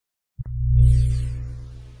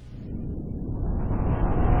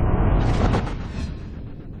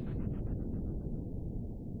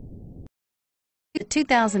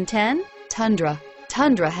2010 Tundra.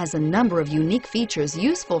 Tundra has a number of unique features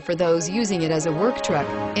useful for those using it as a work truck,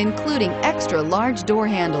 including extra large door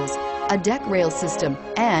handles, a deck rail system,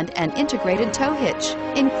 and an integrated tow hitch.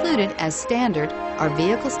 Included as standard are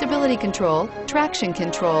vehicle stability control, traction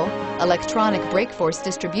control, electronic brake force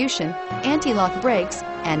distribution, anti-lock brakes,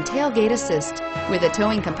 and tailgate assist. With a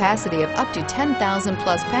towing capacity of up to 10,000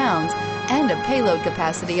 plus pounds and a payload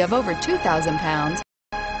capacity of over 2,000 pounds,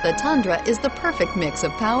 the Tundra is the perfect mix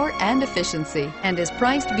of power and efficiency and is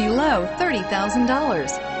priced below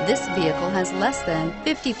 $30,000. This vehicle has less than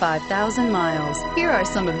 55,000 miles. Here are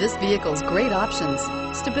some of this vehicle's great options: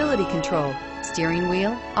 stability control, steering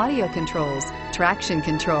wheel audio controls, traction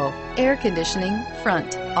control, air conditioning,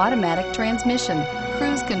 front, automatic transmission,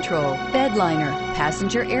 cruise control, bed liner,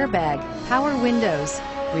 passenger airbag, power windows,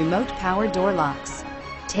 remote power door locks.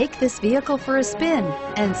 Take this vehicle for a spin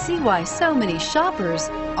and see why so many shoppers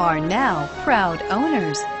are now proud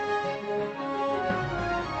owners.